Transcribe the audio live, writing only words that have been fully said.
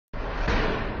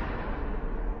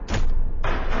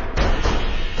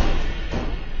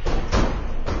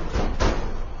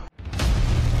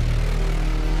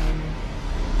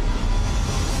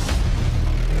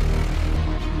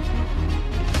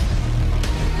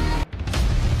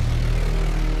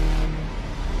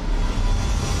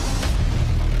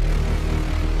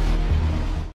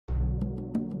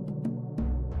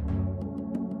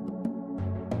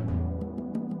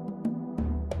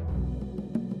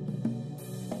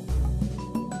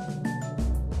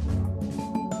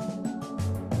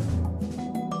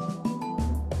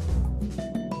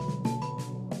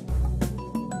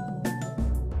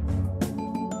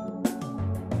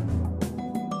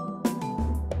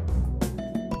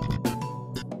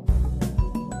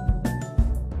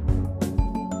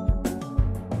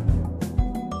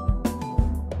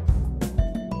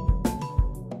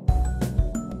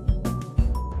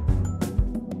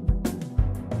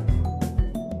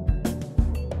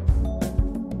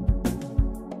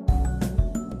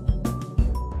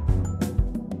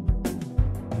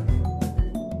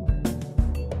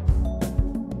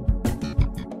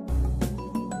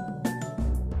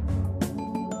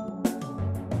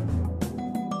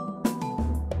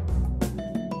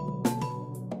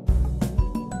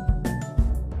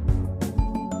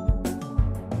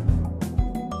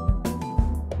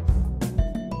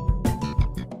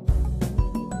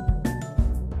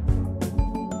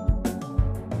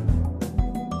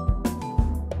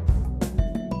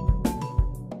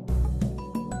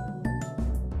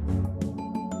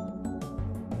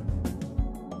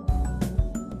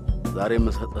ዛሬ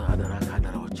መሰጠህ አደራ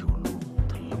ካደራዎች ሁሉ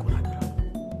ትልቁን አደራ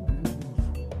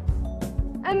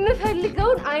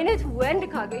እምፈልገውን አይነት ወንድ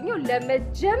ካገኘው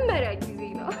ለመጀመሪያ ጊዜ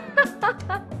ነው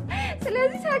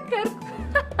ስለዚህ ሳከርኩ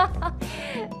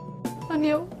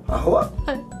አንየው አህዋ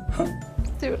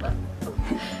ትውላ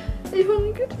ይሁን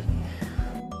ግን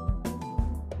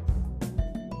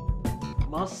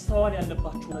ማስተዋል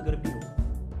ያለባችሁ ነገር ቢኖር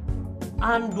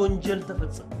አንድ ወንጀል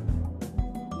ተፈጸመ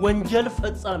ወንጀል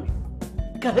ፈጻሚ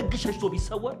ከህግ ሸሽቶ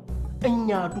ቢሰወር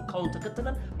እኛ ዱካውን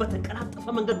ተከትለን በተቀላጠፈ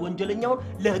መንገድ ወንጀለኛውን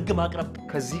ለህግ ማቅረብ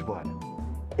ከዚህ በኋላ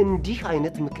እንዲህ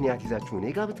አይነት ምክንያት ይዛችሁ እኔ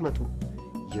ጋር ብትመጡ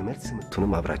የመልስ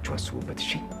ምቱንም አብራችሁ አስቡበት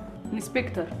እሺ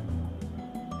ኢንስፔክተር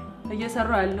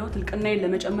እየሰራ ያለው ትልቅናዬን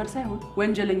ለመጨመር ሳይሆን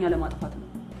ወንጀለኛ ለማጥፋት ነው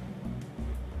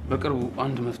በቅርቡ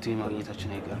አንድ መፍትሄ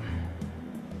ማግኘታችን አይቀርም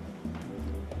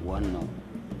ዋናው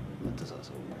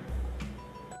መተሳሰብ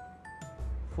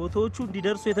ፎቶዎቹ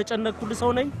እንዲደርሱ የተጨነቅኩልህ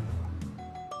ሰው ነኝ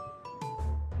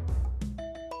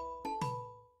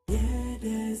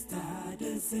YeDesta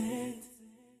Deset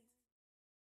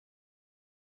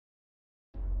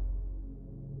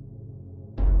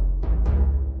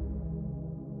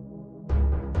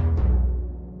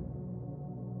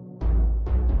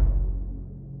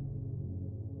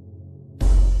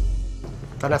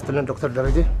ተናስተልን ዶክተር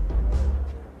ደረጀ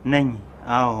ነኝ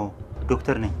አዎ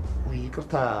ዶክተር ነኝ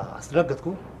ይቅርታ አስደነገጥኩ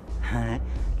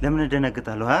ለምን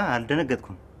ደነገጣለሁ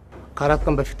አልደነገጥኩም ከአራት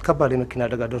ቀን በፊት ከባድ የመኪና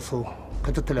አደጋ ደርሶ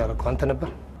ክትትል ያደረገው አንተ ነበር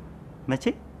መቼ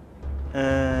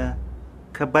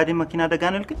ከባድ የመኪና አደጋ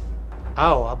ነው ልክ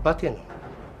አዎ አባቴ ነው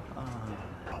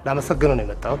ላመሰግነው ነው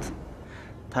የመጣሁት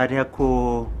ታዲያኮ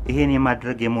ይሄን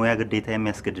የማድረግ የሞያ ግዴታ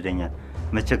የሚያስገድደኛል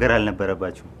መቸገር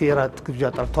አልነበረባችሁ የራት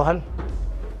ግብዣ ጠርተዋል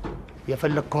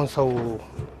የፈለግከውን ሰው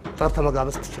ጠርተ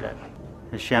መጋበዝ ትችላለህ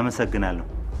እሺ አመሰግናለሁ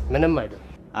ምንም አይደለም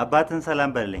አባትን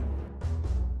ሰላም በልኝ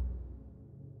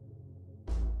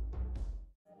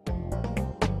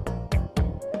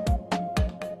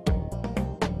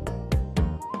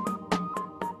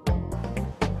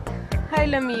ሃይ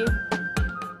ለሚዬ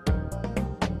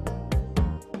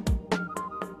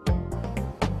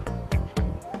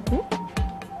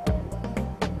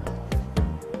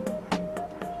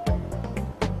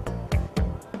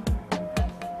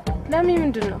ለሚ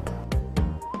ምንድነው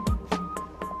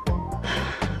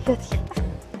ለቲ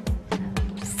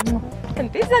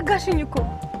እንዴ ዘጋሽኝ እኮ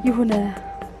ይሁን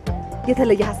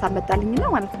የተለየ ሐሳብ መጣልኝና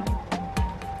ማለት ነው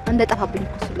እንደጠፋብኝ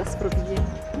እኮ ስለስፍሩ ብዬ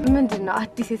ምንድነው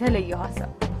አዲስ የተለየ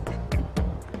ሐሳብ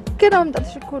ገና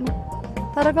መምጣትሽ እኮ ነው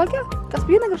ተረጋጋ ቀስ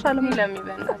ብዬ እነግርሻለሁ ለሚ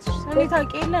በእናትሽ እኔ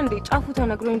ታውቂ የለ እንዴ ጫፉ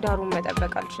ተነግሮኝ ዳሩን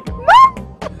መጠበቅ አልችልም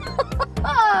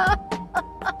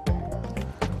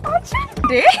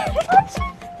እንዴ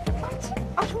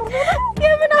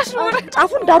የምን አሽሙር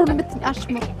ጫፉን ዳሩን የምትኝ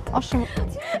አሽሙር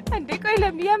እንዴ ቆይ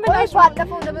ለሚ የምን አሽሙር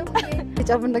ባለፈው ለምን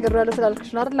የጫፉን ነገር ያለ ስላልክሽ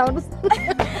ነው አይደል አሁንስ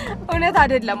እውነት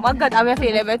አይደለም አጋጣሚ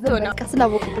አፌ ላይ መጥቶ ነው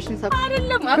ከስላወቅብሽ ነው ሰው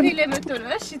አይደለም አፌ ላይ መጥቶ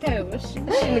ነው እሺ ታዩ እሺ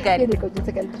ንገሪ የኔ ቆንጆ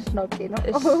ተቀልድሽ ነው ኦኬ ነው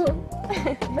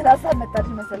ምን ሐሳብ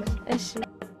መጣልሽ መሰለሽ እሺ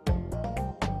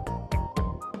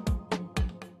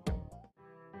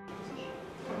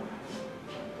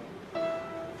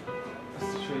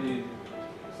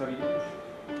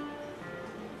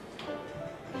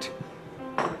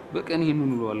በቀን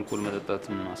ይሄንን ሁሉ አልኮል መጠጣት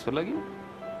ምን አስፈላጊ ነው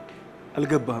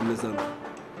አልገባህም ለዛ ነው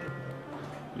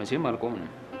መቼም አልቆምም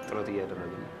ጥረት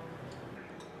እያደረግን ነው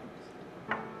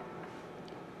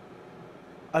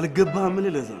አልገባህም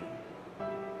ለዛ ነው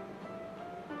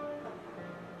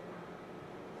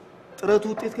ጥረቱ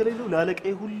ውጤት ከሌለው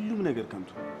ለአለቃዬ ሁሉም ነገር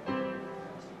ከንቱ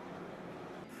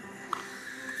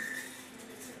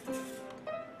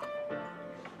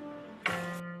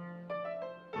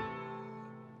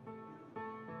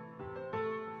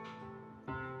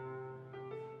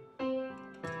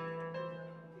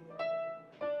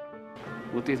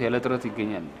ውጤት ያለ ጥረት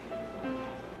ይገኛል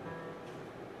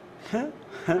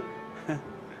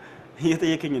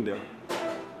እየጠየቀኝ እንደው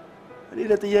እኔ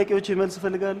ለጥያቄዎች መልስ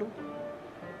ፈልጋለሁ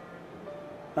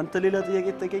አንተ ሌላ ጥያቄ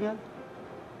ትጠይቀኛል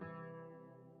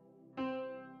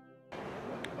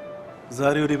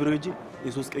ዛሬ ወደ ቢሮ ሂጂ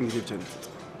የ3 ቀን ጊዜ ብቻ ነው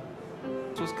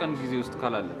 3 ቀን ጊዜ ውስጥ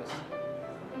ካላለቀስ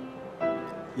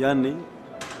ያኔ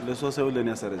ለሷ ሳይሆን ለኔ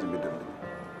አሳራጅ ምንድነው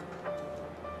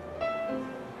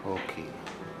ኦኬ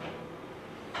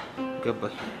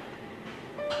ገባኝ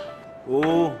ኦ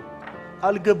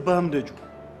አልገባህም ደጁ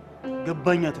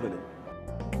ገባኝ አትበለኝ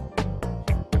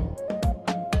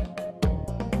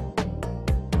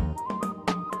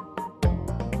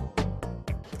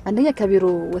አንደኛ ከቢሮ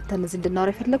ወተን እዚህ እንድናወራ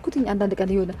የፈለኩት አንዳንድ ቀን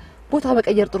ይሆነ ቦታ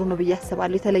መቀየር ጥሩ ነው ብዬ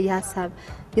አስባለሁ የተለየ ሐሳብ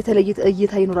የተለየ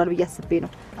እይታ ይኖራል ብዬ አስቤ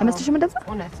ነው አመስልሽም እንደዛ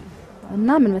እውነት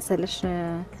እና ምን መሰለሽ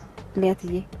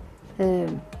ሊያትዬ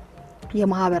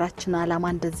የማህበራችን ዓላማ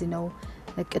እንደዚህ ነው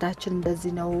እቅዳችን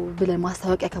እንደዚህ ነው ብለን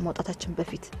ማስታወቂያ ከማውጣታችን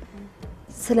በፊት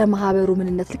ስለ ማህበሩ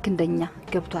ምንነት ልክ እንደኛ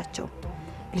ገብቷቸው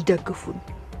ሊደግፉን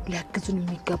ሊያግዙን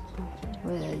የሚገቡ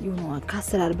ይሁን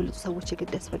ካሰራር ብልጡ ሰዎች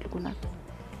የግድ ያስፈልጉናል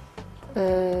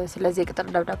ስለዚህ የቅጥር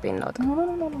ደብዳቤ እናውጣ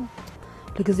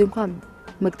ለጊዜው እንኳን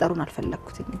መቅጠሩን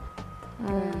አልፈለኩትኝ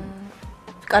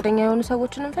ፍቃደኛ የሆኑ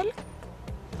ሰዎችን እንፈልግ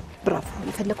ብራቮ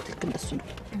የፈለኩት ልክ እንደሱ ነው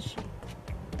እሺ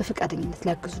በፍቃደኝነት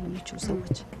ሊያግዙን የሚችሉ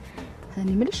ሰዎች እኔ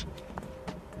ምልሽ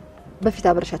በፊት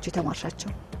አብረሻቸው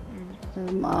የተማርሻቸው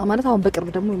ማለት አሁን በቅርብ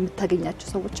ደግሞ የምታገኛቸው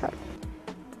ሰዎች አሉ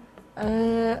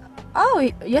አዎ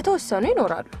የተወሰኑ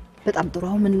ይኖራሉ በጣም ጥሩ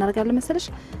አሁን ምን እናደርጋለን መሰለሽ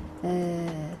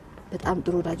በጣም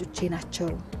ጥሩ ወዳጆቼ ናቸው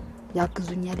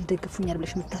ያግዙኛል ይደግፉኛል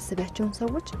ብለሽ የምታስቢያቸውን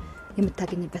ሰዎች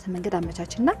የምታገኝበት መንገድ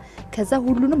አመቻችና ከዛ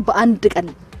ሁሉንም በአንድ ቀን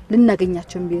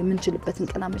ልናገኛቸው የምንችልበትን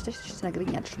ቀን አመቻችሽ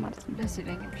ትነግሪኛለሽ ማለት ነው ደስ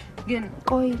ይለኛል ግን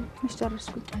ቆይ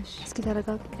መስጨረስኩኝ እስኪ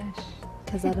ተረጋጊ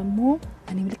ከዛ ደግሞ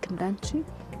እኔም ልክ እንዳንቺ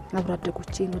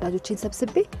አብራደጎቼን ወዳጆቼን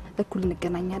ሰብስቤ እኩል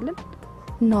እንገናኛለን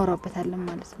እናወራበታለን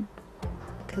ማለት ነው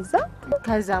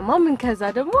ከዛማ ምን ከዛ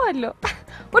ደግሞ አለው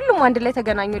ሁሉም አንድ ላይ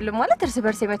ተገናኙልን ማለት እርስ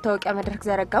በርስ የመታወቂያ መድረክ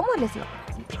ዘረጋ ማለት ነው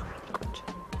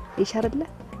ይሻርለ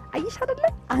አይሻርለ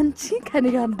አንቺ ከኔ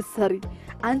ጋር እንድትሰሪ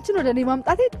አንቺን ወደ እኔ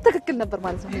ማምጣቴ ትክክል ነበር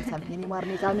ማለት ነው ለምሳሌ እኔ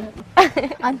ማርኔ ጋር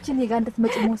አንቺ እኔ ጋር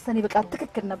እንድትመጪ መወሰኔ በቃ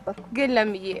ትክክል ነበር ግን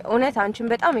ለምዬ እውነት አንቺን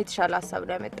በጣም የተሻለ ሐሳብ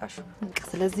ነው ያመጣሽው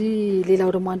ስለዚህ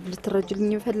ሌላው ደግሞ አንድ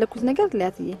ልትረጅልኝ የፈለኩት ነገር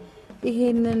ለያትዬ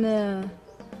ይሄንን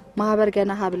ማህበር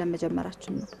ገና ሀብለ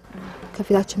መጀመራችን ነው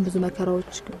ከፊታችን ብዙ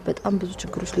መከራዎች በጣም ብዙ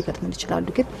ችግሮች ሊገጥሙን ይችላሉ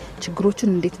ግን ችግሮችን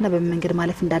እንዴትና በመንገድ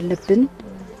ማለፍ እንዳለብን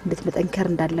እንዴት መጠንከር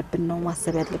እንዳለብን ነው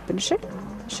ማሰብ ያለብን እሺ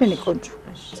እሺ እኔ ቆንጆ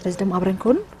ስለዚህ ደግሞ አብረን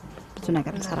ከሆነ ብዙ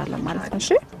ነገር እንሰራለን ማለት ነው እሺ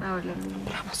አዎ ለምን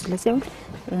ስለዚህ አሁን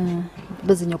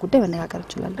በዚህኛው ጉዳይ መነጋገር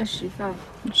እንችላለን እሺ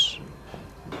እሺ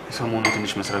ሰሞኑን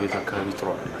ትንሽ መስሪያ ቤት አካባቢ ጥሩ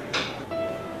አይደለም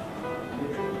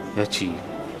ያቺ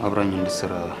አብራኝ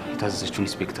እንድትሰራ የታዘዘችው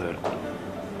ኢንስፔክተር ያልኩ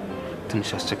ትንሽ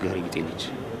አስቸጋሪ ቢጤነች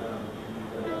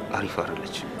አሪፍ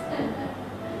አይደለች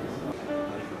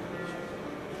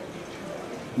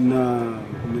እና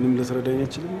ምንም ለተረዳኝ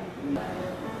አይችልም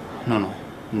ኖ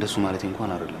እንደሱ ማለት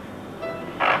እንኳን አይደለም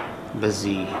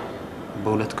በዚህ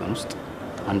በሁለት ቀን ውስጥ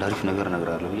አንድ አሪፍ ነገር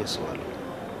እነግራለሁ ያስባለሁ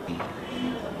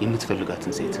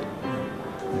የምትፈልጋትን ሴት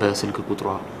በስልክ ቁጥሯ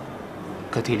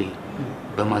ከቴሌ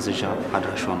በማዘዣ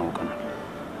አድራሻውን አውቀናል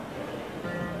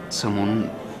ሰሞኑን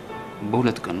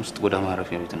በሁለት ቀን ውስጥ ወደ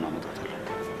ማረፊያ ቤት እናመጣታለን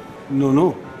ኖ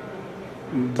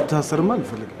እንድታሰርማ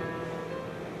አልፈልግም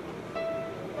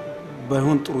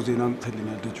ባይሆን ጥሩ ዜና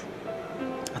አምጥተልኛል ልጁ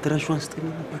አድራሻውን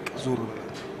ስጠኝና በቃ ዞር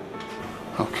ብላት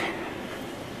ኦኬ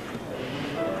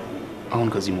አሁን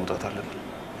ከዚህ መውጣት አለብን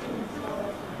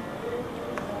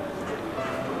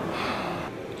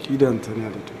ሂድ አንተ ነው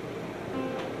ያለኝ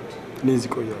እኔ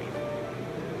እዚህ ቆያለሁ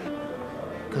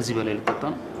ከዚህ በላይ ልትጠጣ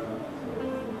ነው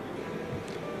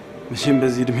መቼም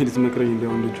በዚህ እድሜ ልትመክረኝ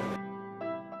እንዳይሆን ልጁ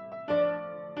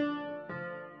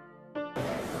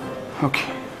ኦኬ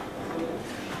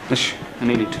እሺ እኔ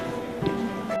ልሂድ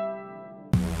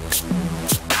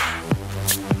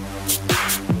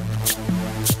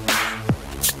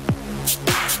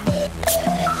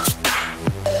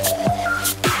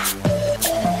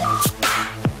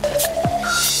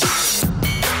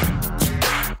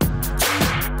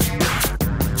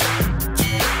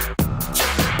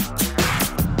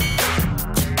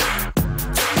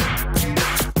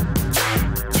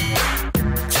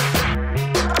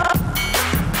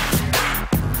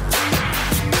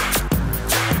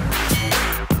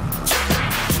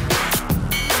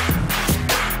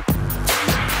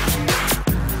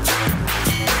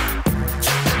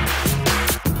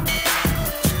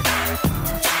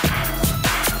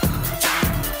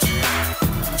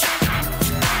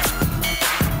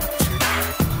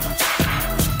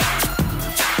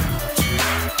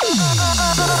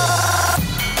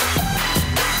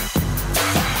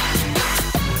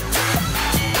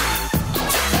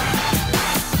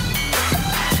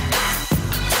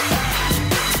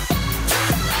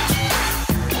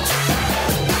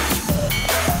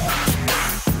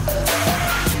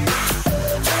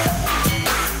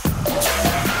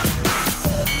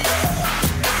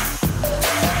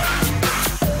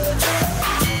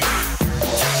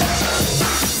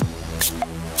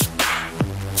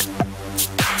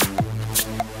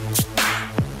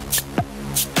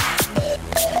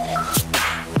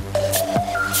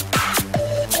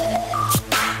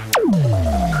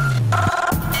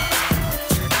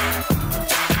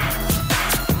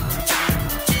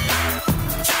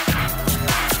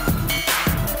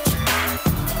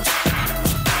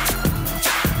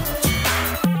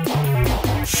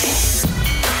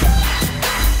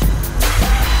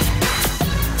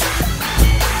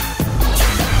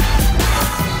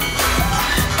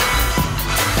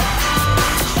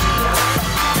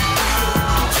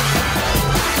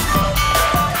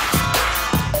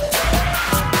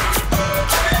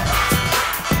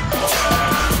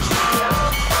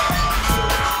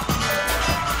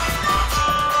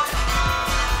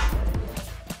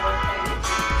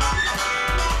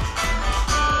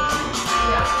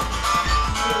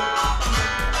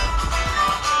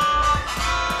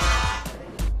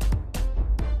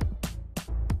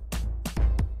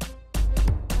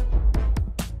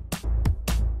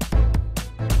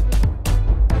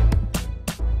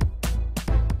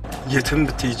የትም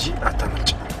ብትሄጂ አታመልጭ።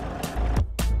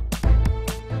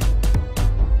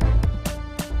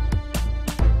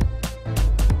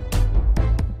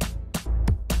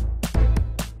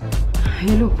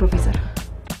 ሄሎ ፕሮፌሰር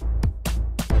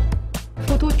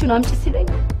ፎቶዎቹን አምጪ ሲለኝ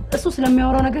እሱ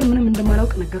ስለሚያወራው ነገር ምንም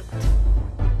እንደማላውቅ ነገርኩት።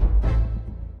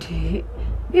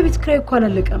 የቤት ኪራይ እኮ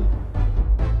አላለቀም።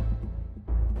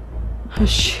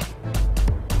 እሺ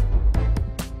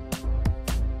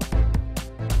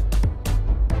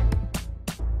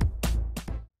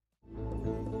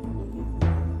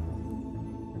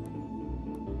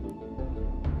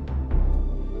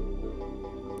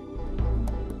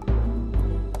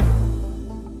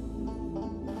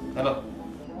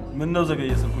ምን ነው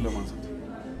ዘገየ ስልኩን ለማንሳት?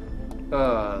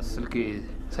 ስልኬ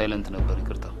ሳይለንት ነበር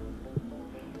ይቅርታ።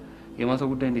 የማታ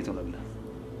ጉዳይ እንዴት ሆነ ብለህ?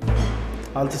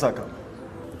 አልተሳካም።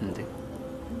 እንዴ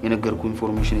የነገርኩህ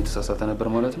ኢንፎርሜሽን የተሳሳተ ነበር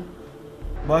ማለት ነው?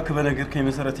 እባክህ በነገርከኝ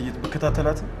መሰረት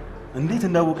እየተከታተላት እንዴት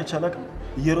እንዳወቀች አላውቅም።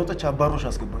 እየሮጠች አባሮሽ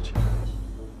አስገባች።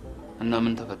 እና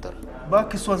ምን ተፈጠረ?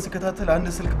 እባክህ እሷን ስከታተል አንድ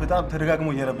ስልክ በጣም ተደጋግሞ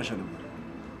እየረበሸ ነበር።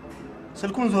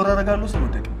 ስልኩን ዞር አደርጋለሁ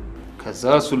ስለወደቀ ከዛ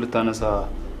እሱ ልታነሳ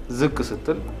ዝቅ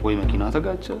ስትል ወይ መኪና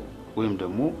ተጋጨ ወይም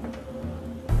ደግሞ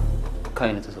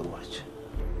ከአይነ ተሰወረች።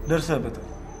 ደርሰህበታል።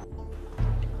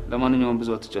 ለማንኛውም ብዙ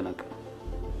አትጨነቅ።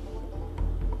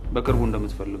 በቅርቡ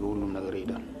እንደምትፈልገው ሁሉም ነገር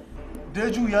ይሄዳል።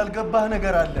 ደጁ ያልገባህ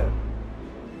ነገር አለ።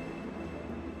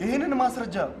 ይሄንን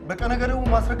ማስረጃ በቀነ ገደቡ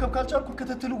ማስረከብ ካልቻልኩ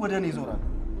ክትትሉ ወደ እኔ ይዞራል።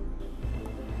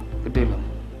 ግድ የለም።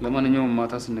 ለማንኛውም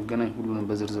ማታ ስንገናኝ ሁሉንም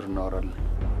በዝርዝር እናወራለን።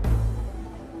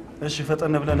 እሺ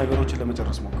ፈጠን ብለህ ነገሮችን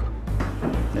ለመጨረስ ሞክር።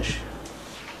 እሺ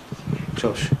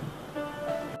ቻው። እሺ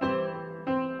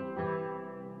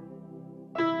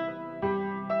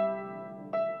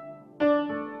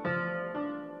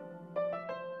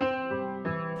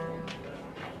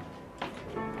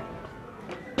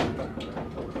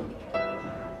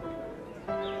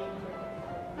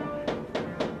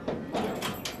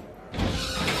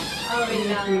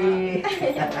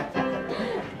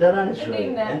ደህና ነሽ?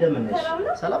 እንደምን ነሽ?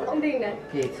 ሰላም ነው? እንዴት ነህ?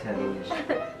 ከየት ነሽ?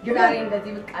 ዛሬ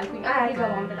እንደዚህ ብቅ አልኩኝ። አይ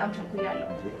አልገባም፣ በጣም ቸኩያለሁ።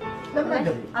 ለምን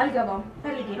አልገባም? አልገባም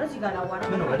ፈልጌ ነው እዚህ ጋር ላዋራ።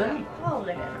 ምን ወደኔ? አዎ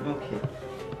ወደኔ። ኦኬ።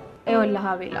 ይኸውልህ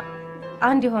አቤላ፣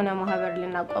 አንድ የሆነ ማህበር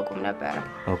ልናቋቁም ነበረ።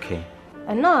 ኦኬ።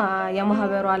 እና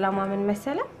የማህበሩ ዓላማ ምን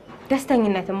መሰለህ?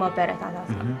 ደስተኝነትን ማበረታታት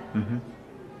ነው።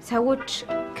 ሰዎች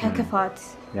ከክፋት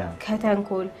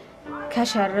ከተንኮል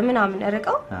ከሸር ምናምን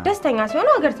ርቀው ደስተኛ ሲሆኑ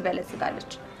ሀገር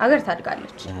ትበለጽጋለች፣ ሀገር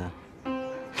ታድጋለች።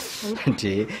 እንዴ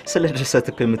ስለ ድርሰት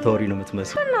እኮ የምታወሪ ነው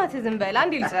የምትመስለው። እናትህ ዝም በል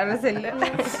አንዴ ልጨርስልህ።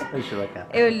 እሺ በቃ።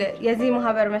 ይኸውልህ የዚህ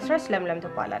ማህበር መስራች ለምለም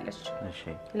ትባላለች። እሺ።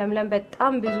 ለምለም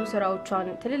በጣም ብዙ ስራዎቿን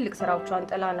ትልልቅ ስራዎቿን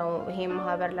ጥላ ነው ይሄን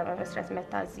ማህበር ለመመስረት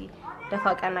መታ እዚህ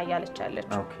ደፋ ቀና እያለች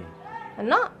ያለች። ኦኬ።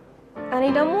 እና እኔ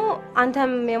ደግሞ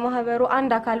አንተም የማህበሩ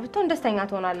አንድ አካል ብትሆን ደስተኛ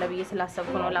ትሆናለህ ብዬ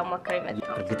ስላሰብኩ ነው ላማክር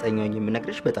የመጣሁት። እርግጠኛ ነኝ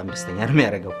የምነግርሽ በጣም ደስተኛ ነው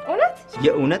የሚያደርገው። እውነት?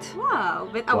 የእውነት? ዋው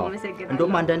በጣም አመሰግናለሁ።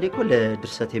 እንደውም አንዳንዴ እኮ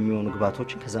ለድርሰት የሚሆኑ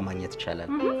ግባቶችን ከዛ ማግኘት ይቻላል።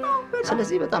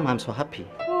 ስለዚህ በጣም አም ሶ ሃፒ።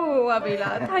 አቤላ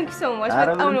ታንክ ዩ ሶ ማች።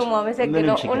 በጣም ነው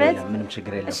የማመሰግነው። እውነት ምንም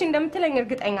ችግር የለም። እሺ እንደምትለኝ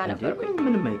እርግጠኛ ነበርኩኝ።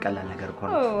 ምንም አይቀላል ነገር እኮ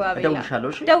ነው። እደውልልሻለሁ።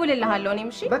 እሺ እደውልልሃለሁ እኔም።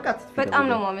 እሺ በቃ በጣም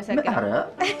ነው የማመሰግነው። ኧረ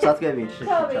ሳትገቢ እሺ።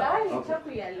 አቤላ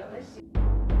ቸኩያለሁ። እሺ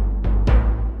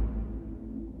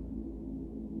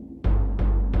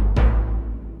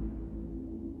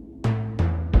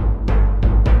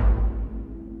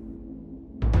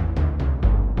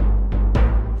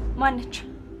ማነች?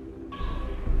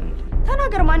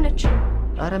 ተናገር ማነች?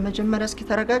 አረ መጀመሪያ እስኪ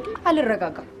ተረጋጊ።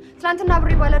 አልረጋጋም። ትናንትና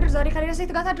አብሬ ባላድር ዛሬ ከሌላ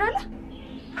ሴት ጋር ታድራለህ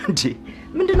እንዴ?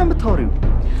 ምንድነው የምታወሪው?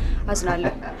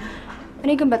 አዝናለሁ።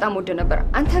 እኔ ግን በጣም ወደ ነበር።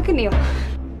 አንተ ግን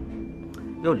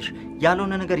ይኸውልሽ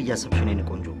ያልሆነ ነገር እያሰብሽ ነው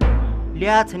ቆንጆ።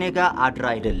 ሊያት እኔ ጋር አድራ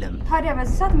አይደለም። ታዲያ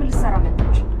በዚህ ሰዓት ምን ልትሰራ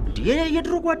መጣች? እንዴ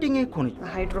የድሮ ጓደኛዬ እኮ ነች።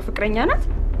 የድሮ ፍቅረኛ ናት?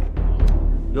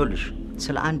 ይኸውልሽ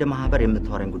ስለ አንድ ማህበር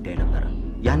የምታወራኝ ጉዳይ ነበረ።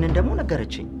 ያንን ደግሞ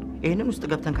ነገረችኝ። ይሄንን ውስጥ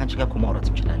ገብተን ካንቺ ጋር ማውራት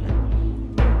እንችላለን።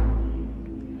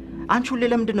 አንቺ ሁሌ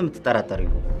ለምንድን ነው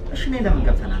የምትጠራጠሪው? እሺ እኔ ለምን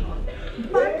ገብተና ነው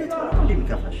ባንዴት ነው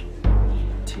እንደሚከፋሽ?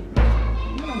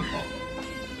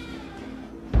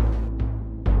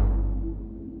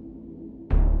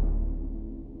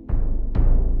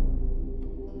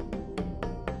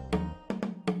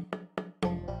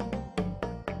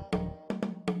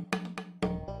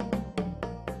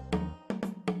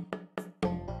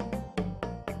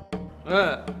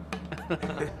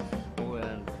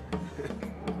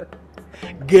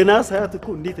 ገና ሳያት እኮ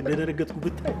እንዴት እንደደረገጥኩ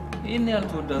ብታይ። ይሄን ያህል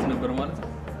ተወዳት ነበር ማለት ነው?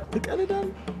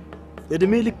 ትቀልዳለህ?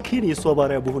 እድሜ ልኬን የሷ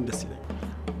ባሪያ ብሆን ደስ ይለኝ።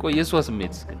 ቆይ የሷ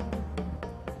ስሜትስ ግን?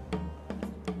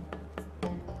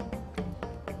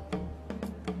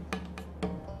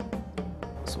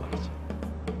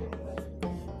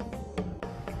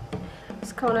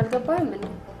 እስካሁን አልገባህም እንዴ?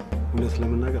 እውነት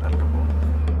ለመናገር አልገባሁም።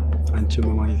 አንቺን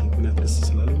በማግኘት ምክንያት ደስ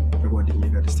ስላለኝ ከጓደኛዬ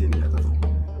ጋር ደስታዬን እያጣጣምኩ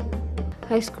ነው።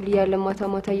 ሃይ ስኩል እያለ ማታ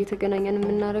ማታ እየተገናኘን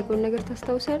የምናደርገውን ነገር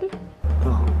ታስታውሳለህ?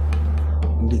 አዎ፣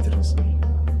 እንዴት ረሳሁ?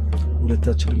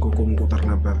 ሁለታችንን ኮከቡን ቁጥር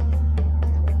ነበር።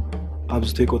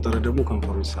 አብዝቶ የቆጠረ ደግሞ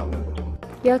ከንፈሩን ይሳብ ነበር።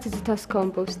 ያ ትዝታ እስካሁን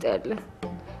በውስጥ ያለ።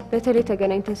 በተለይ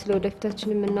ተገናኝተን ስለ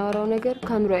ወደፊታችን የምናወራው ነገር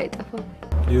ከአእምሮ አይጠፋም።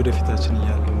 የወደፊታችን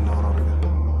እያለ የምናወራው ነገር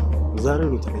ዛሬ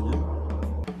ነው ተገኘን።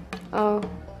 አዎ፣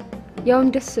 ያውም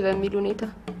ደስ በሚል ሁኔታ።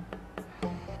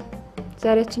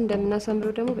 ዛሬያችን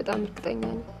እንደምናሳምረው ደግሞ በጣም እርግጠኛ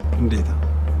ነኝ። እንዴታ!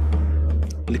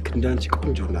 ልክ እንዳንቺ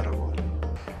ቆንጆ እናደርገዋለን።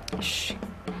 እሺ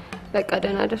በቃ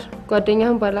ደህና እደር።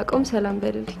 ጓደኛህን ባላውቀውም ሰላም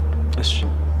በልልኝ። እሺ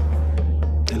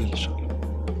እልልሻለሁ።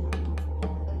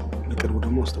 በቅርቡ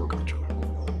ደግሞ አስተዋውቃቸዋለሁ።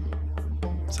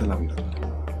 ሰላም እደር።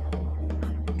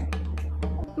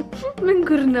 ምን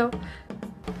ጉድ ነው?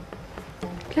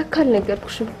 ለካ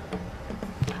አልነገርኩሽም።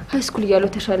 ሃይ ስኩል እያለሁ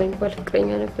ተሻለ የሚባል ፍቅረኛ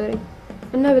ነበረኝ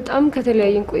እና በጣም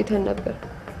ከተለያየን ቆይተን ነበር።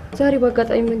 ዛሬ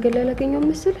በአጋጣሚ መንገድ ላይ አላገኘሁም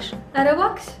መሰለሽ። ኧረ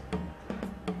እባክሽ።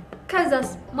 ከዛስ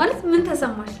ማለት ምን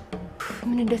ተሰማሽ?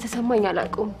 ምን እንደተሰማኝ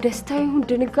አላውቀውም። ደስታ ይሁን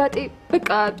ድንጋጤ፣ በቃ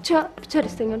ብቻ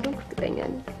ደስተኛ እንደሆንኩ እርግጠኛ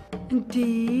ነኝ። እንዴ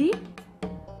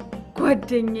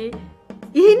ጓደኛዬ፣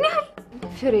 ይሄን ያህል?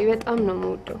 ፍሬ በጣም ነው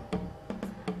የምወደው።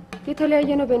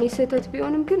 የተለያየ ነው በእኔ ስህተት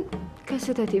ቢሆንም ግን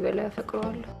ከስህተቴ በላይ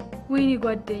አፈቅረዋለሁ። ወይኔ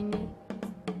ጓደኛዬ፣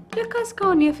 ለካ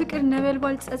እስካሁን የፍቅር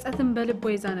ነበልባል ጸጸትን በልቧ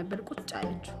ይዛ ነበር ቁጭ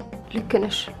አለችው። ልክ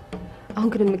ነሽ። አሁን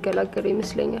ግን የምገላገለው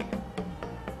ይመስለኛል።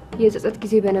 የጸጸት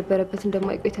ጊዜ በነበረበት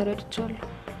እንደማይቆይ ተረድቻለሁ።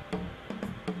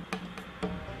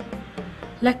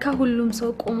 ለካ ሁሉም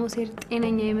ሰው ቆሞ ሲሄድ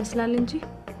ጤነኛ ይመስላል እንጂ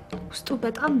ውስጡ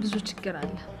በጣም ብዙ ችግር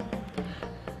አለ።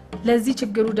 ለዚህ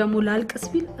ችግሩ ደግሞ ላልቅስ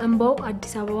ቢል እንባው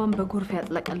አዲስ አበባን በጎርፍ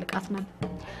ያጥለቀልቃት ነበር።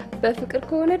 በፍቅር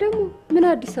ከሆነ ደግሞ ምን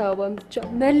አዲስ አበባን ብቻ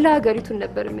መላ ሀገሪቱን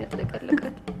ነበር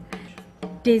የሚያጥለቀልቃት።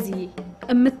 ዴዚዬ፣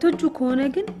 እምትወጁ ከሆነ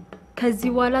ግን ከዚህ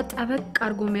በኋላ ጠበቅ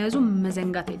አድርጎ መያዙ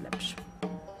መዘንጋት የለብሽም።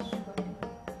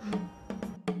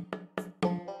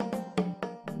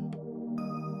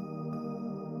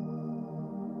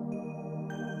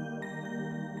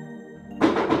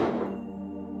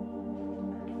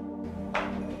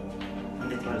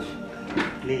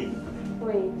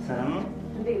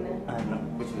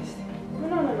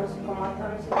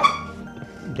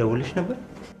 ደውለሽ ነበር?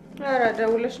 ኧረ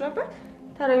ደውለሽ ነበር?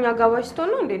 ተረኛ ጋባዥ ስትሆን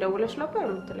ነው እንዴ ደውለሽ ነበር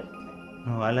የምትለኝ?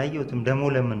 አላየሁትም። ደግሞ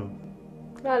ለምን?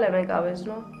 ላለመጋበዝ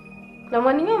ነው።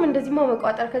 ለማንኛውም እንደዚህማ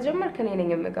መቋጠር ከጀመርክ እኔ ነኝ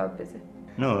የምጋብዝህ።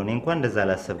 እኔ እንኳን እንደዛ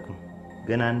አላሰብኩም።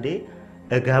 ግን አንዴ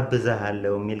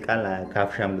እጋብዝሃለሁ የሚል ቃል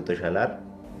ካፍሽ አምልጦሻል አይደል?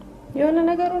 የሆነ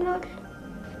ነገር ሆኗል።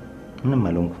 ምንም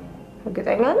አልሆንኩም።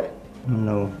 እርግጠኛ ነህ?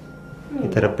 ነው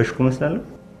የተረበሽኩ መስላለሁ?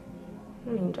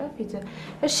 እንጃ ፊት።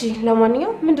 እሺ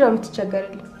ለማንኛውም ምንድነው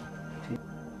የምትቸገርልኝ?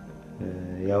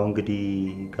 ያው እንግዲህ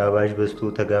ጋባዥ በዝቶ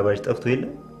ተጋባዥ ጠፍቶ የለ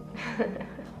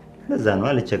ለዛ ነው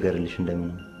አልቸገርልሽ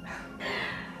እንደምን።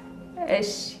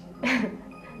 እሺ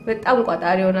በጣም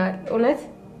ቋጣሪ ሆናል እውነት።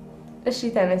 እሺ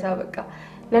ተነሳ በቃ።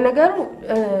 ለነገሩ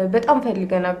በጣም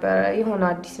ፈልገ ነበር የሆነ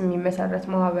አዲስ የሚመሰረት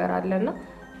ማህበር አለና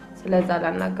ስለዛ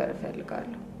ላናገር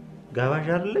እፈልጋለሁ። ጋባዥ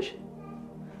አይደለሽ?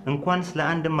 እንኳን ስለ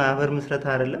አንድ ማህበር መስረት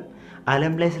አይደለም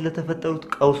ዓለም ላይ ስለተፈጠሩት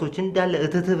ቀውሶች እንዳለ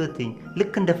እተተበትኝ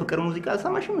ልክ እንደ ፍቅር ሙዚቃ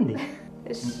አልሰማሽም እንዴ?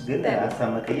 እሺ ግን ሀሳብ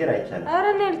መቀየር አይቻልም። ኧረ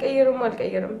እኔ አልቀየርም።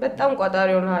 በጣም ቋጣሪ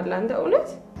ሆነሃል አንተ እውነት።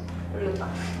 እንውጣ።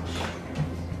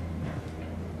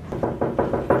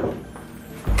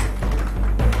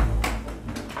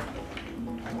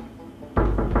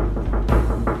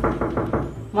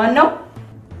 ማን ነው?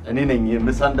 እኔ ነኝ።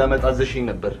 ምሳ እንዳመጣ አዘሽኝ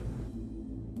ነበር።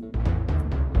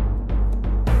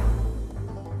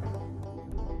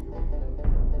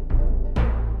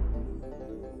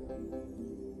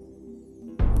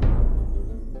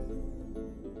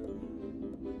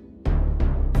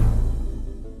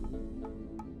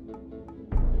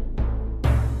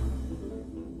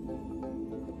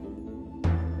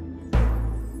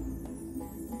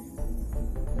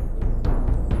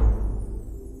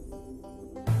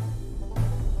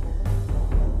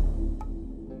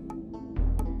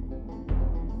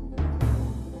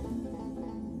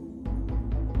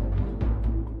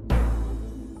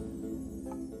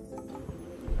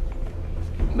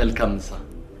 መልካም ምሳ።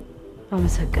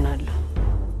 አመሰግናለሁ።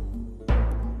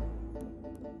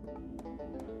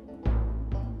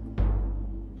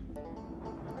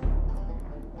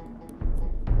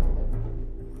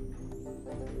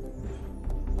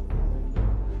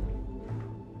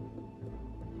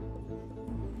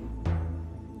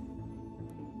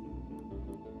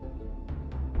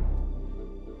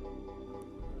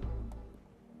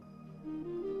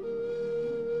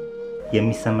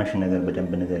 የሚሰማሽ ነገር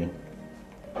በደንብ ንገሪኝ።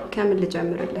 ከምን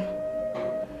ልጀምርልህ?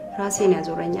 ራሴን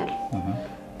ያዞረኛል።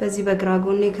 በዚህ በግራ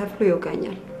ጎኔ ከፍሎ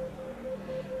ይወጋኛል።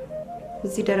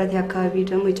 እዚህ ደረቴ አካባቢ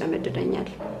ደግሞ ይጨመድደኛል።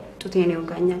 ጡቴን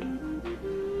ይወጋኛል።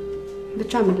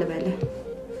 ብቻ ምን ልበልህ?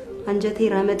 አንጀቴ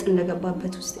ረመጥ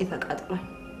እንደገባበት ውስጥ ተቃጥሏል።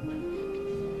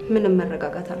 ምንም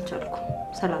መረጋጋት አልቻልኩም።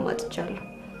 ሰላም አጥቻለሁ።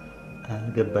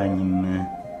 አልገባኝም።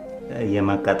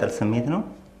 የማቃጠል ስሜት ነው?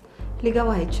 ሊገባ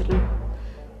አይችልም።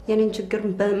 የኔን ችግር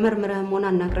በመርምረህም ሆነ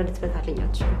አናግረህ ልትፈታልኝ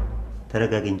አትችልም።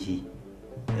 ተረጋግ እንጂ።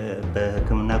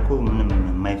 በሕክምና እኮ ምንም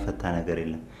የማይፈታ ነገር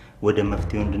የለም። ወደ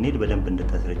መፍትሄው እንድንሄድ በደንብ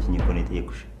እንድታስረጅኝ እኮ ነው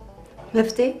የጠየኩሽ።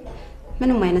 መፍትሄ?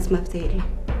 ምንም አይነት መፍትሄ የለም።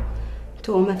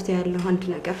 ቶ መፍትሄ ያለው አንድ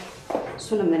ነገር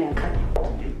እሱንም ምን ያውቃል?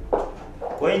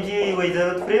 ወይ እንጂ ወይዘሮ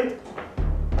ፍሬም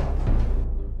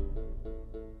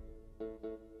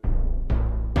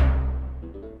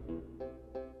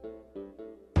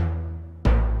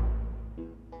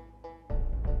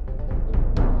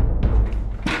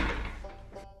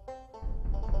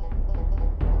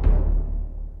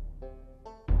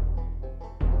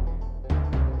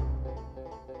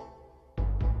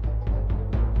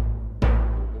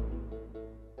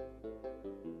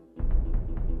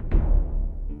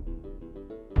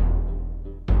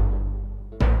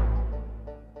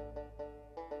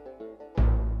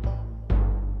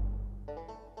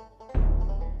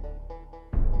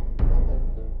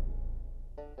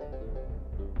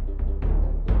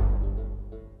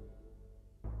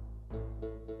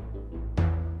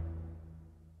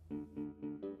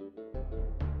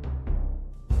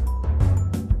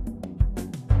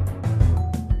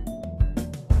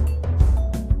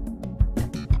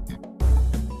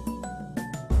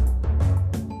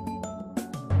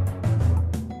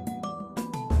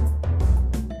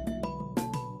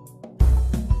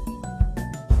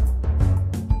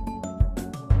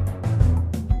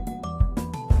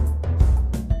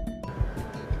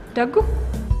ደጉ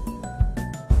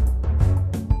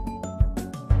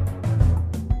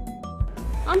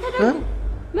አንተ ደጉ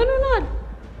ምን ሆነሃል?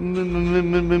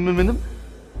 ምንም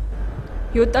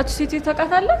የወጣች ሴት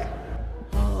ታውቃታለህ?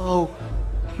 አዎ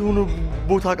የሆነ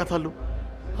ቦታ አውቃታለሁ።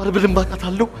 ኧረ በደንብ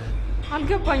አውቃታለሁ።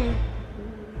 አልገባኝም።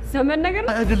 ዘመን ነገር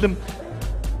አይደለም።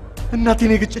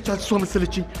 እናቴን የገጨቻት እሷ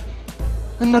መሰለችኝ።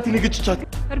 እናቴን የገጨቻት።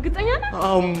 እርግጠኛ ነህ?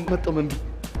 አዎ መጣሁ መንቢ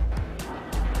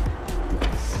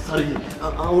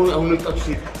አሁን ልጣችሁ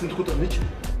ሴት ስንት ቁጥር ነች?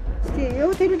 እስቲ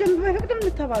የሆቴሉ ደንብ ባይፈቅድም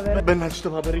እንተባበር። በእናትሽ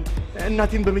ተባበሪኝ።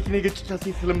 እናቴን በመኪና የገጨቻት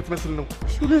ሴት ስለምትመስል ነው።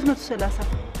 230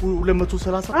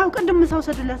 230? አዎ ቅድም ምሳው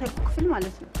ሰድላት ያልኩህ ክፍል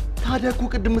ማለት ነው። ታዲያ እኮ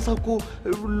ቅድም ምሳ እኮ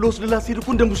ልወስድላት ስሄድ እኮ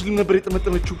እንደ ሙስሊም ነበር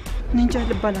የጠመጠመችው። እኔ እንጃ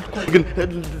ልብ አላልኩም። ግን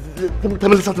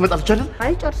ተመልሳ ትመጣለች አይደል?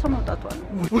 አይ ጨርሶ መውጣቷ ነው።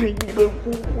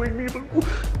 ወይኔ በልኩ።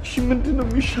 እሺ ምንድን ነው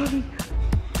የሚሻለኝ?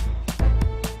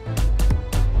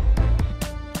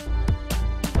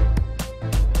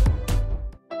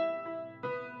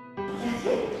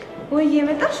 ወይ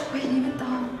የመጣሽ? ወይ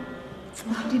የመጣው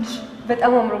ስማርዲንሽ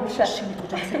በጣም አምሮብሻል። እሺ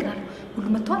ልቆጣ ሰግናል። ሁሉ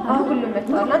መጥቷል? አዎ ሁሉ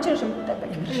መጥቷል። አንቺ ነሽ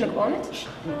የምትጠበቂው። ትልቅ ሆነች።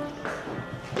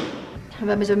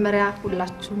 በመጀመሪያ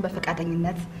ሁላችሁም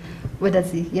በፈቃደኝነት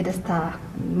ወደዚህ የደስታ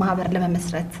ማህበር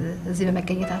ለመመስረት እዚህ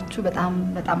በመገኘታችሁ በጣም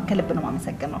በጣም ከልብ ነው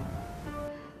የማመሰግነው።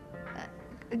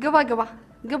 ግባ ግባ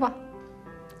ግባ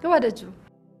ግባ ደጁ።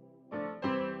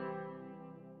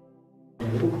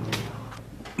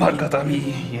 አጋጣሚ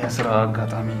የስራ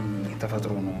አጋጣሚ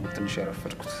ተፈጥሮ ነው ትንሽ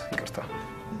ያረፈድኩት። ይቅርታ።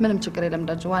 ምንም ችግር የለም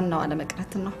ደጁ። ዋናው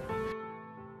አለመቅረት ነው።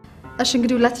 እሺ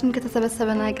እንግዲህ ሁላችንም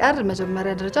ከተሰበሰበን አይቀር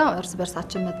መጀመሪያ ደረጃ እርስ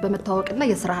በርሳችን በመተዋወቅና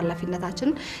የስራ ኃላፊነታችን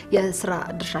የስራ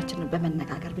ድርሻችንን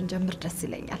በመነጋገር ብንጀምር ደስ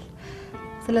ይለኛል።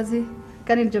 ስለዚህ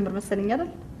ከኔ ልጀምር መሰለኝ አይደል?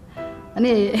 እኔ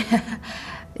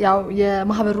ያው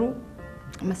የማህበሩ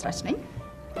መስራች ነኝ።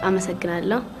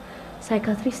 አመሰግናለሁ።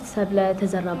 ሳይካትሪስት ሰብለ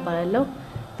ተዘራ እባላለሁ።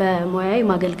 በሙያዬ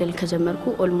ማገልገል ከጀመርኩ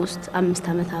ኦልሞስት 5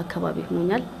 ዓመት አካባቢ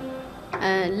ሆኖኛል።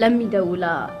 ለሚደውላ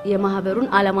የማህበሩን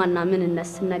ዓላማና ምንነት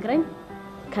ስነግረኝ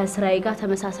ከስራዬ ጋር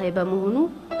ተመሳሳይ በመሆኑ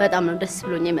በጣም ነው ደስ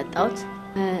ብሎኝ የመጣሁት።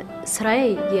 ስራዬ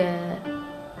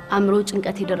የአእምሮ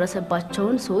ጭንቀት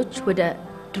የደረሰባቸውን ሰዎች ወደ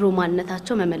ድሮ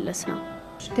ማንነታቸው መመለስ ነው።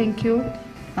 ቴንክ ዩ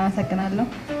አመሰግናለሁ።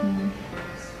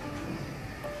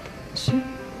 እሺ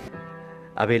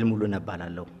አቤል ሙሉነህ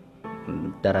እባላለሁ።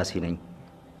 ደራሲ ነኝ።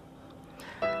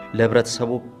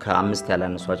 ለህብረተሰቡ ከ5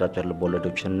 ያላነሱ አጫጭር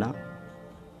ልቦለዶችና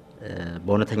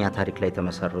በእውነተኛ ታሪክ ላይ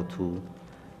የተመሰረቱ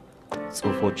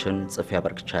ጽሁፎችን ጽፌ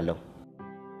አበርክቻለሁ።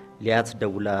 ሊያት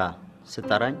ደውላ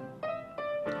ስጠራኝ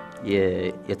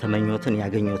የተመኘሁትን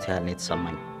ያገኘሁት ያህል ነው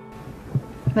የተሰማኝ።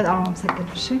 በጣም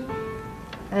አመሰግናለሁ። እሺ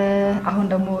አሁን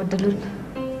ደግሞ እድሉን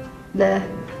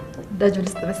ለደጁ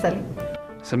ልስጥ መሰለኝ።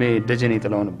 ስሜ ደጀኔ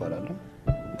ጥላሁን እባላለሁ።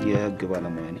 የህግ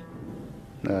ባለሙያ ነኝ።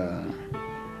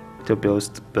 ኢትዮጵያ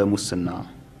ውስጥ በሙስና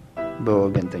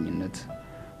በወገንተኝነት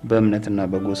በእምነትና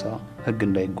በጎሳ ህግ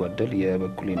እንዳይጓደል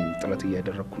የበኩሌን ጥረት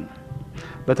እያደረኩ ነው።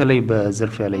 በተለይ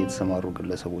በዝርፊያ ላይ የተሰማሩ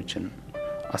ግለሰቦችን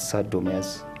አሳዶ መያዝ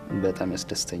በጣም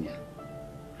ያስደስተኛል።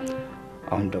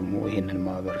 አሁን ደግሞ ይህንን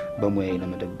ማህበር በሙያዬ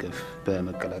ለመደገፍ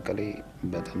በመቀላቀሌ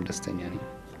በጣም ደስተኛ ነኝ።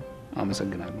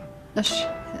 አመሰግናለሁ። እሺ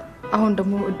አሁን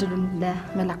ደግሞ እድሉን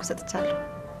ለመላኩ ሰጥቻለሁ።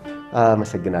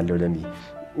 አመሰግናለሁ ለሚ።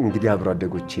 እንግዲህ አብሮ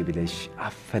አደጎቼ ብለሽ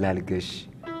አፈላልገሽ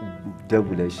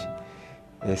ደውለሽ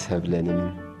ሰብለንም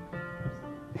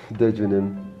ደጁንም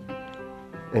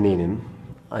እኔንም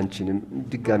አንቺንም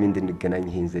ድጋሚ እንድንገናኝ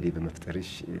ይሄን ዘዴ በመፍጠርሽ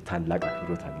ታላቅ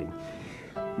አክብሮት አለኝ።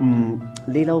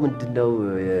 ሌላው ምንድነው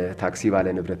ታክሲ ባለ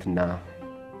ንብረትና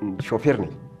ሾፌር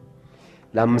ነኝ።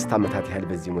 ለ5 ዓመታት ያህል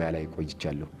በዚህ ሙያ ላይ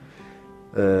ቆይቻለሁ።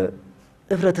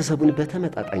 ህብረተሰቡን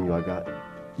በተመጣጣኝ ዋጋ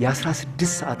የ16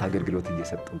 ሰዓት አገልግሎት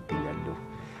እየሰጠው እገኛለሁ።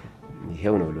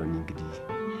 ይሄው ነው ሎሚ እንግዲህ።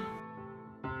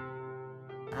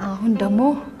 አሁን ደግሞ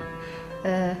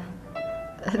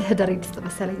ለዳሬ ድስት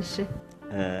መሰለኝ። እሺ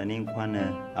እኔ እንኳን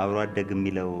አብሮ አደግ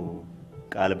የሚለው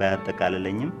ቃል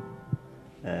ባያጠቃልለኝም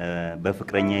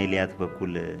በፍቅረኛ ኤልያት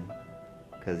በኩል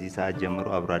ከዚህ ሰዓት ጀምሮ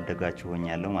አብሮ አደጋችሁ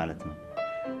ሆኛለሁ ማለት ነው።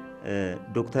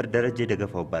 ዶክተር ደረጀ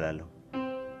ደገፋው እባላለሁ።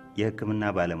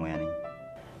 የህክምና ባለሙያ ነኝ።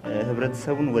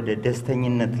 ህብረተሰቡን ወደ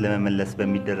ደስተኝነት ለመመለስ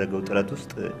በሚደረገው ጥረት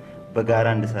ውስጥ በጋራ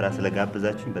እንድሰራ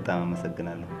ስለጋበዛችሁኝ በጣም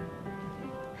አመሰግናለሁ።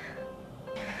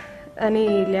 እኔ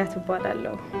ኤልያት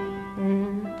እባላለሁ።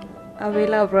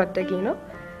 አቤላ አብሮ አደጌ ነው።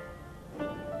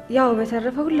 ያው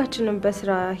በተረፈ ሁላችንም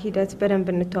በስራ ሂደት በደንብ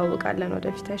እንተዋወቃለን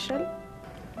ወደፊት አይሻል?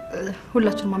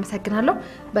 ሁላችንም አመሰግናለሁ።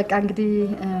 በቃ እንግዲህ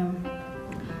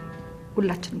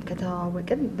ሁላችንም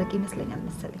ከተዋወቅን በቂ ይመስለኛል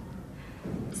መሰለኝ።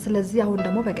 ስለዚህ አሁን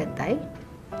ደግሞ በቀጣይ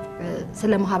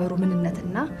ስለ ማህበሩ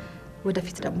ምንነትና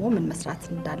ወደፊት ደግሞ ምን መስራት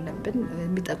እንዳለብን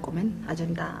የሚጠቁመን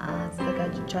አጀንዳ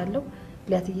አዘጋጅቻለሁ።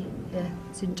 ሊያትዬ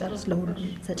ስንጨርስ ለሁሉም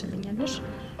ትሰጭልኛለሽ።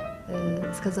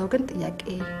 እስከዛው ግን ጥያቄ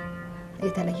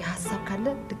የተለየ ሀሳብ ካለ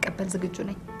ልቀበል ዝግጁ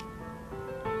ነኝ።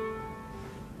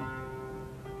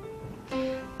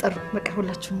 ጥሩ በቃ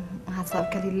ሁላችሁም ሀሳብ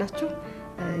ከሌላችሁ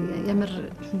የምር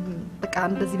በቃ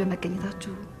እንደዚህ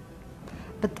በመገኘታችሁ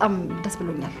በጣም ደስ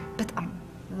ብሎኛል። በጣም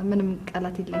ምንም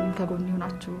ቃላት የለኝም። ከጎን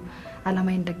ሆናችሁ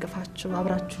አላማዬን ደግፋችሁ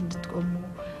አብራችሁ እንድትቆሙ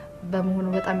በመሆኑ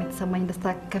በጣም የተሰማኝ ደስታ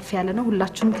ከፍ ያለ ነው።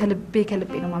 ሁላችሁም ከልቤ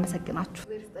ነው ማመሰግናችሁ።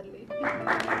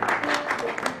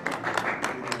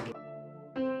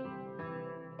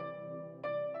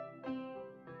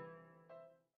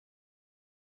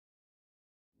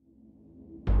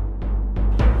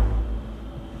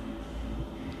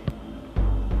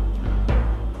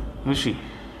 እሺ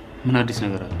ምን አዲስ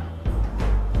ነገር አለ?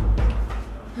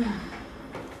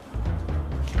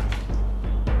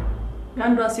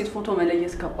 የአንዷን ሴት ፎቶ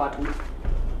መለየት ከባድ ነው።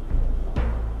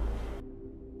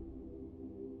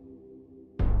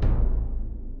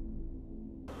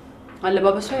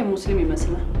 አለባበሷ የሙስሊም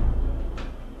ይመስላል።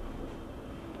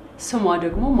 ስሟ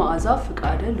ደግሞ መዓዛ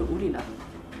ፍቃደ ልዑል ይላል።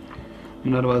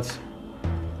 ምናልባት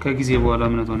ከጊዜ በኋላ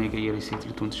እምነቷን የቀየረች ሴት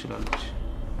ልትሆን ትችላለች።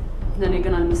 ለእኔ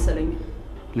ግን አልመሰለኝም።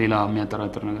 ሌላ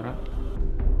የሚያጠራጥር ነገር አለ?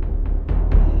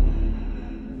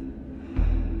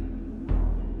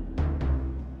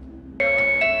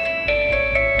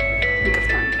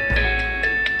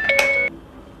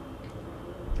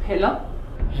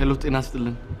 ሄሎ ጤና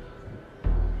ይስጥልን።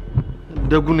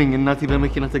 ደጉ ነኝ። እናቴ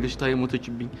በመኪና ተገጭታ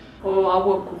የሞተችብኝ።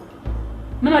 አወኩ።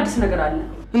 ምን አዲስ ነገር አለ?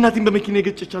 እናቴን በመኪና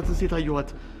የገጨቻትን ሴት አየኋት።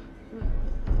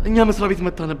 እኛ መስሪያ ቤት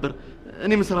መጣ ነበር።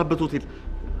 እኔ የምሰራበት ሆቴል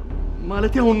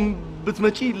ማለት አሁን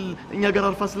ብትመጪ እኛ ጋር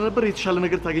አልፋ ስለነበር የተሻለ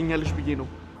ነገር ታገኛለሽ ብዬ ነው።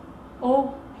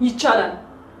 ይቻላል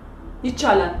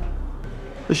ይቻላል።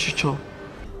 እሺ ቻው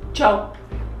ቻው።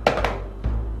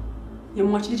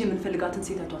 የሟች ልጅ የምንፈልጋትን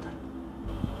ሴት አይቷታል።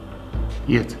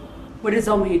 የት?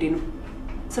 ወደዛው መሄዴ ነው።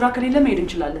 ስራ ከሌለ መሄድ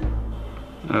እንችላለን።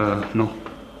 ኖ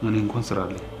እኔ እንኳን ስራ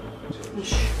አለኝ።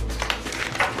 እሺ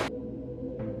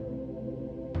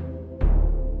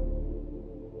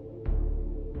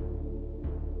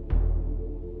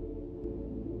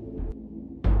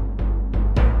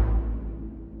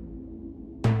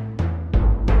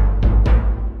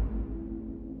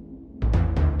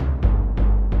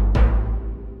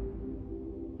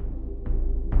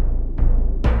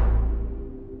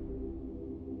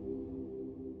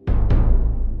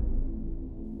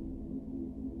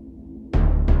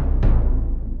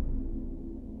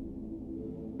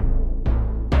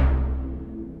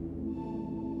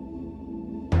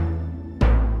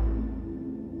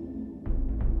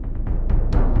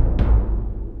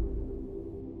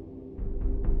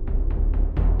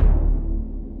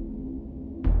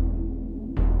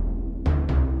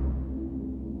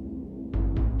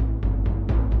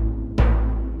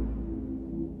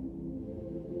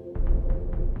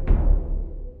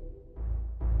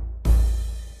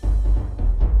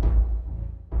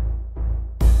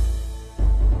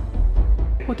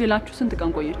ሆቴላችሁ ስንት ቀን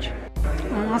ቆየች?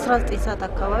 19 ሰዓት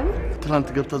አካባቢ። ትናንት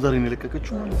ገብታ ዛሬ ነው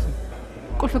የለቀቀችው ማለት ነው።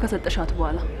 ቁልፍ ከሰጠሻት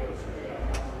በኋላ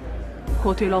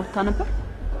ሆቴሏ ወጥታ ነበር?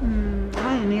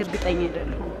 አይ እኔ እርግጠኛ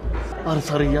አይደለሁም።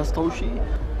 አርሳሪ ያስታውሺ።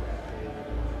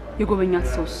 የጎበኛት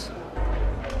ሰውስ?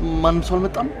 ማንም ሰው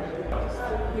አልመጣም?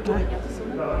 የጎበኛት ሰው?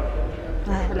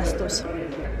 አይ አላስታውስም።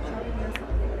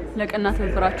 ለቀና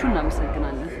ትብብራችሁ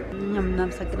እናመሰግናለን። እኛም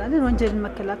እናመሰግናለን። ወንጀልን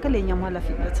መከላከል የኛም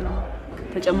ኃላፊነት ነው።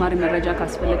 ተጨማሪ መረጃ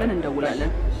ካስፈለገን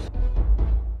እንደውላለን።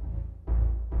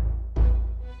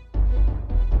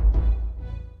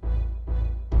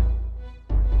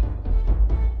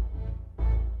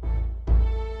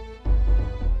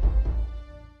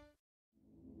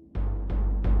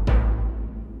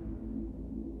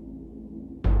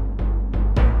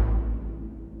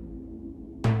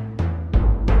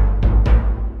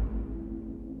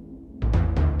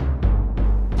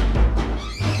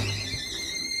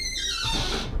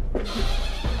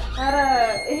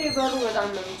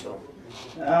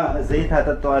 ዘይት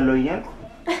አጠጣዋለሁ እያልኩ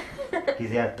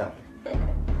ጊዜ አጣሁ።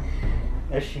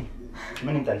 እሺ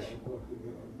ምን ይምጣልሽ?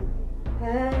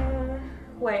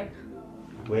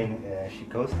 ወይን። እሺ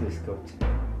ከውስጥ ወይስ ከውጭ?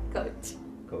 ከውጭ።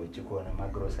 ከውጭ ከሆነማ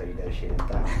ግሮሰሪ ደርሼ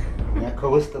ልምጣ። እኛ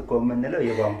ከውስጥ እኮ የምንለው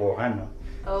የቧንቧ ውሃን ነው።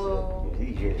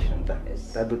 ይዤልሽ ልምጣ።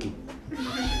 ጠብቂኝ።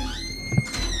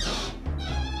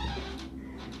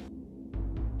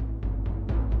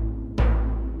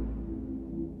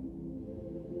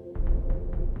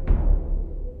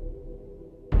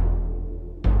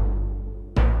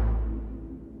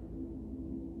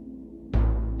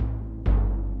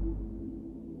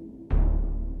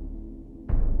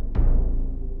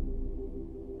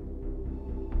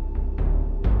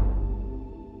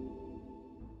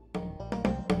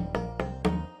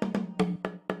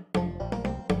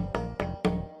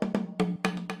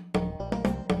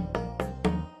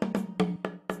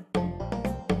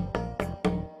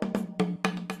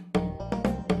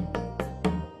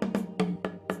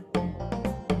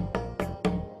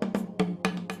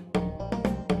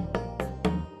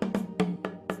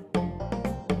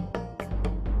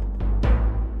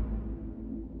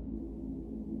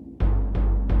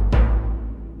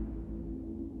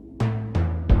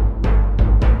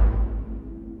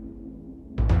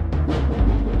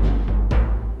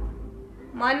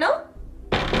 ማነው?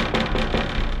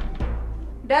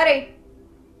 ዳሬ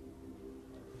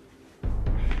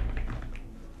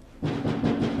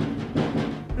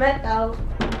መጣው።